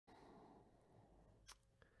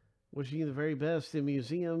Wishing you the very best in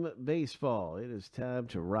museum baseball. It is time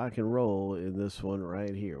to rock and roll in this one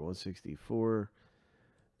right here. 164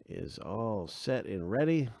 is all set and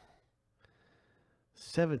ready.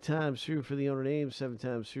 7 times through for the owner names, 7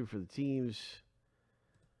 times through for the teams.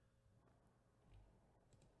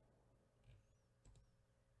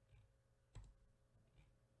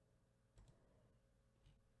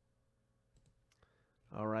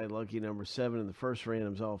 All right, lucky number 7 in the first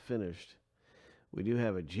random's all finished. We do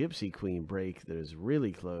have a Gypsy Queen break that is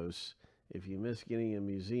really close. If you miss getting a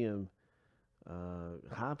museum,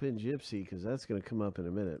 hop in Gypsy because that's going to come up in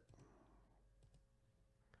a minute.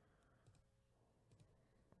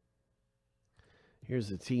 Here's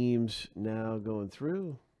the teams now going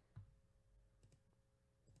through.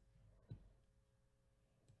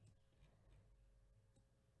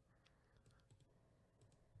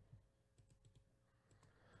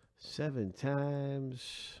 Seven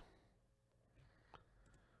times.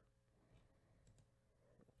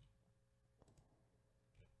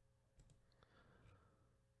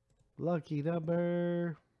 Lucky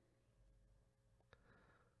number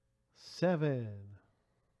 7.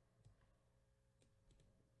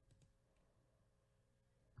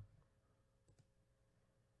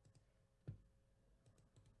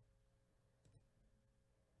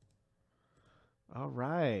 All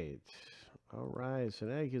right. All right. So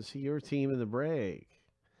now you can see your team in the break.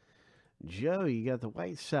 Joe, you got the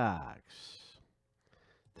White Sox.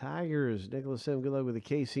 Tigers, Nicholas M. Good luck with the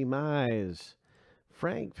KC Mize.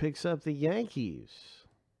 Frank picks up the Yankees.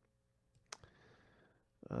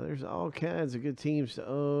 There's all kinds of good teams to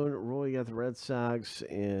own. Roy got the Red Sox.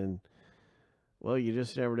 And, well, you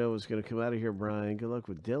just never know what's going to come out of here, Brian. Good luck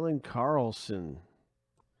with Dylan Carlson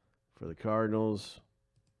for the Cardinals.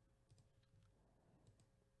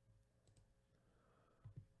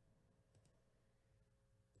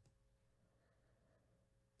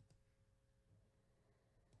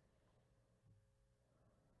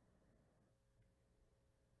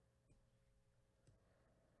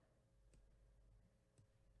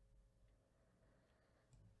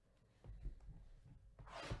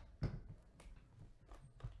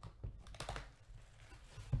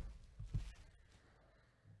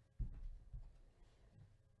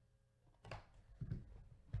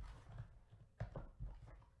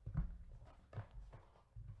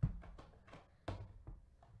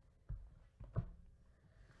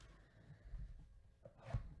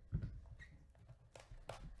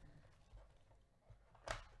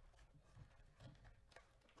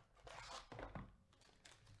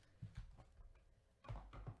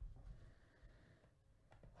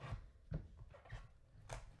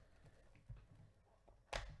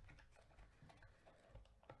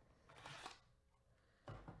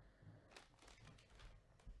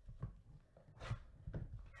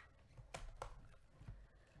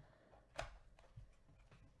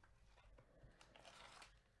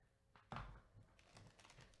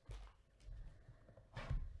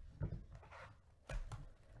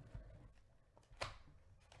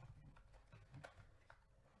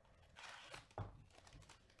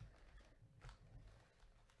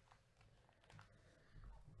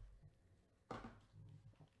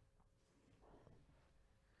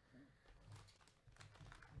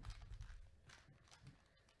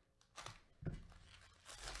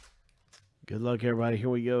 Good luck, everybody. Here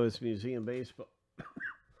we go. It's museum baseball.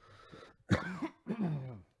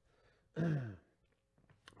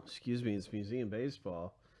 Excuse me. It's museum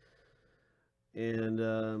baseball. And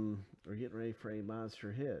we're getting ready for a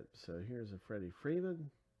monster hit. So here's a Freddie Freeman,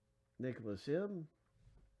 Nicholas M.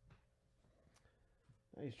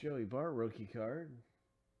 Nice Joey Bart rookie card.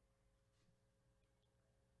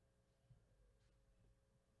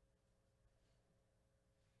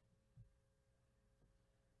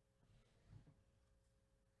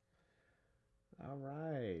 All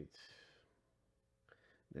right.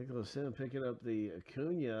 Nicholas M picking up the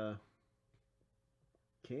Acuna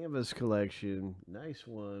canvas collection. Nice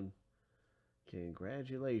one.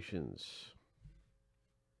 Congratulations.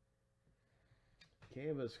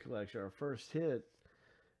 Canvas collection. Our first hit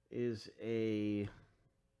is a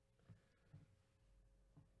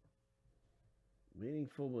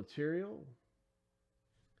meaningful material.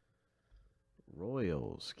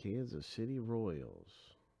 Royals, Kansas City Royals.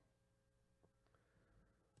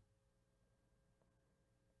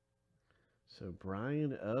 So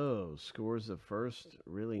Brian O scores the first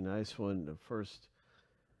really nice one, the first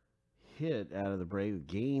hit out of the break.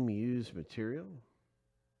 Game used material.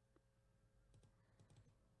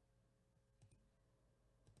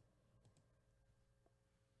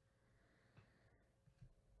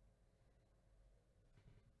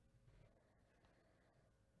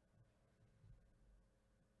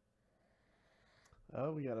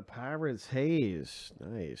 Oh, we got a Pirates Haze.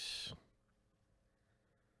 Nice.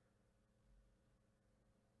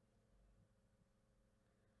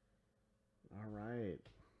 All right.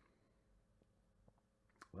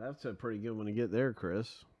 Well, that's a pretty good one to get there,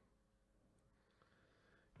 Chris.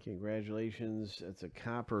 Congratulations. That's a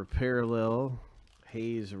copper parallel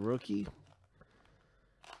Hayes rookie.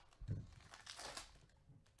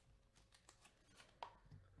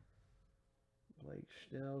 Blake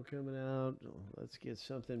Snell coming out. Let's get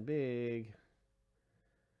something big.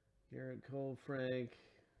 Garrett Cole, Frank.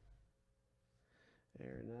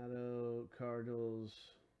 Arenado, Cardinals.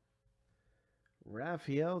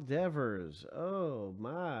 Rafael Devers. Oh,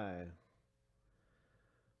 my.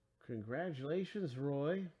 Congratulations,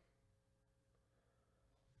 Roy.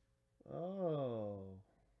 Oh.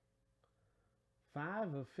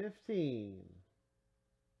 5 of 15.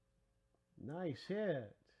 Nice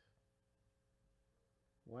hit.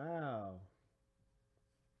 Wow.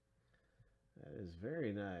 That is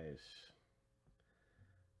very nice.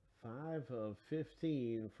 5 of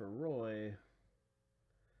 15 for Roy.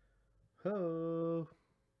 Ho.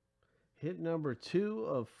 Hit number 2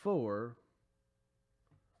 of 4.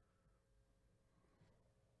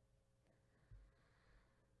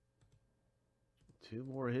 Two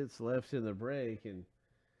more hits left in the break, and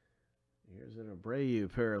here's an Abreu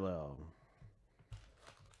parallel.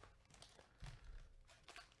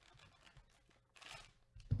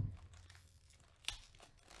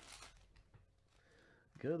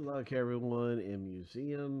 Good luck, everyone, in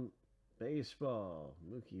Museum Baseball.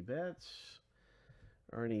 Mookie Betts,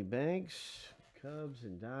 Ernie Banks, Cubs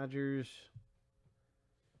and Dodgers.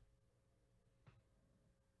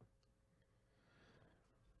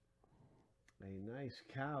 A nice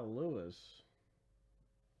Kyle Lewis.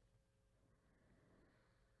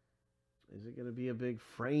 Is it going to be a big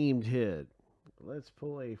framed hit? Let's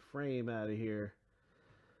pull a frame out of here.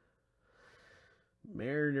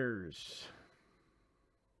 Mariners.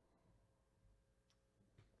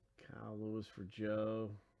 Kyle Lewis for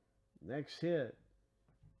Joe. Next hit.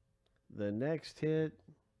 The next hit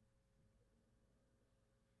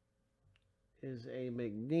is a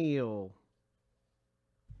McNeil.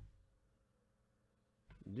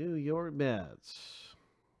 New York Mets.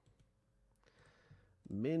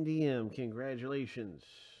 Mindy M, congratulations.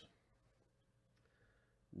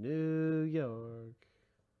 New York.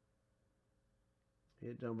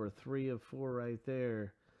 Hit number 3 of 4 right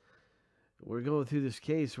there. We're going through this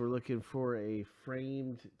case. We're looking for a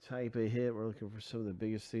framed type of hit. We're looking for some of the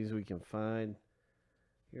biggest things we can find.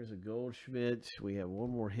 Here's a Goldschmidt. We have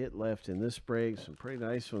one more hit left in this break. Some pretty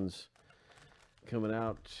nice ones coming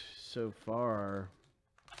out so far.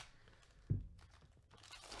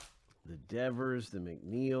 The Devers, the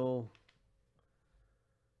McNeil.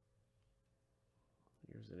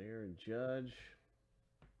 Here's an Aaron Judge.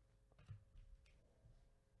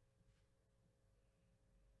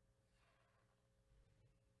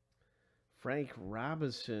 Frank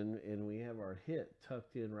Robinson, and we have our hit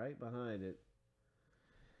tucked in right behind it.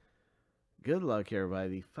 Good luck,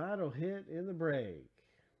 everybody. The final hit in the break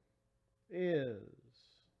is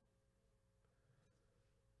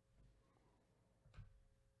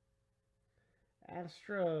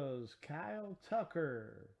Astros, Kyle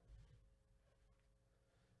Tucker.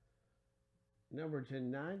 Number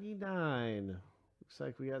 299. Looks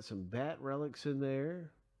like we got some bat relics in there.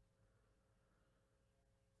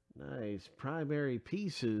 Nice primary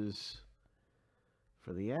pieces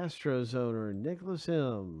for the Astros owner, Nicholas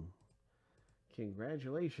M.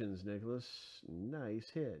 Congratulations, Nicholas. Nice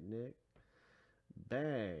hit, Nick.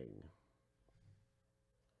 Bang.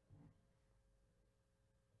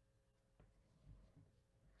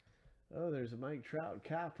 Oh, there's a Mike Trout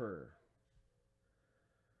copper.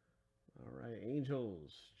 All right,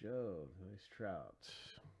 Angels, Joe. Nice Trout.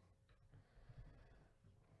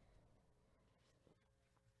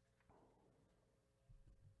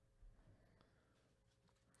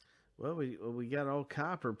 Well, we got all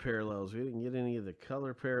copper parallels. We didn't get any of the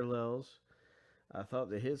color parallels. I thought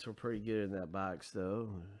the hits were pretty good in that box, though.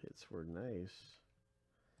 Hits were nice.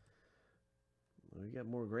 We got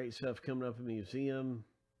more great stuff coming up in the museum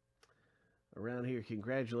around here.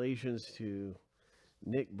 Congratulations to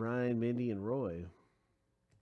Nick, Brian, Mindy, and Roy.